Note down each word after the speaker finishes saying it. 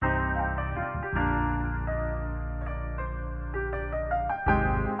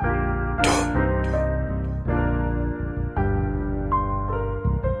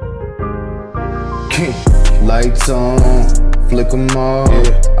Lights on, flick 'em off.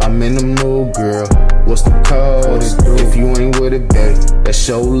 I'm in the mood, girl. What's the code? If you ain't with it, babe, that's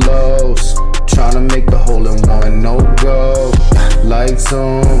show lows. Tryna make a hole in one, no go. Lights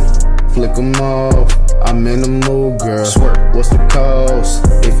on, flick 'em off. I'm in the mood, girl. What's the cost?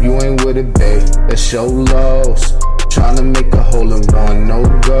 If you ain't with it, babe, that's show lows. Tryna make a hole in one, no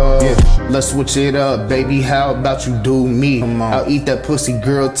go. Let's switch it up, baby. How about you do me? I'll eat that pussy,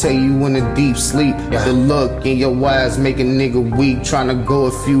 girl. Tell you in a deep sleep. The look in your eyes make a nigga weak. Tryna go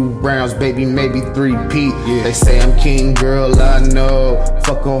a few rounds, baby, maybe 3-peat. They say I'm king, girl. I know.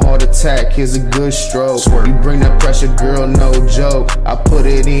 Fuck a heart attack. Here's a good stroke. You bring that pressure, girl. No joke. I put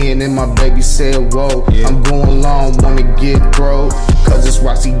it in, and my baby said, "Whoa." I'm going long, wanna get broke. Cause this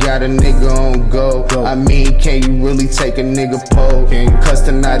Roxy got a nigga on go. I mean, can you really take a nigga pole? Cause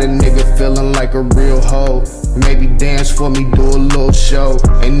tonight a nigga feeling like a real hoe. Maybe dance for me, do a little show.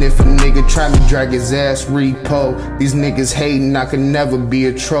 And if a nigga try me, drag his ass repo. These niggas hating, I can never be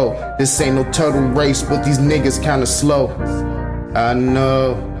a troll. This ain't no turtle race, but these niggas kinda slow. I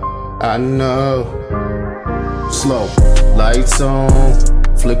know. Slow. Lights on,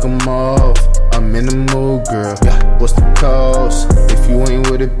 flick 'em off. I'm in the mood, girl. What's the cost? If you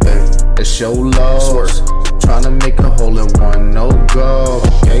ain't with it, babe, that's show lows. Tryna make a hole in one, no go.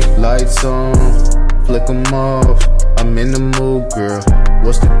 Lights on, flick 'em off. I'm in the mood, girl.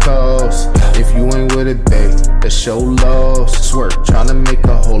 What's the cost? If you ain't with it, babe, that's show lows. Tryna make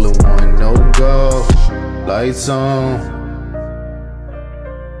a hole in one, no go. Lights on,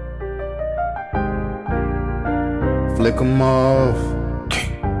 flick 'em off.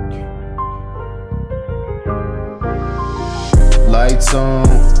 Lights on,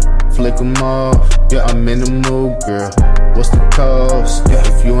 flick 'em off. I'm in the mood, girl. What's the cost?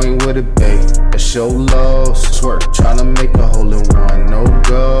 If you ain't with it, babe, that's show lows. Tryna make a whole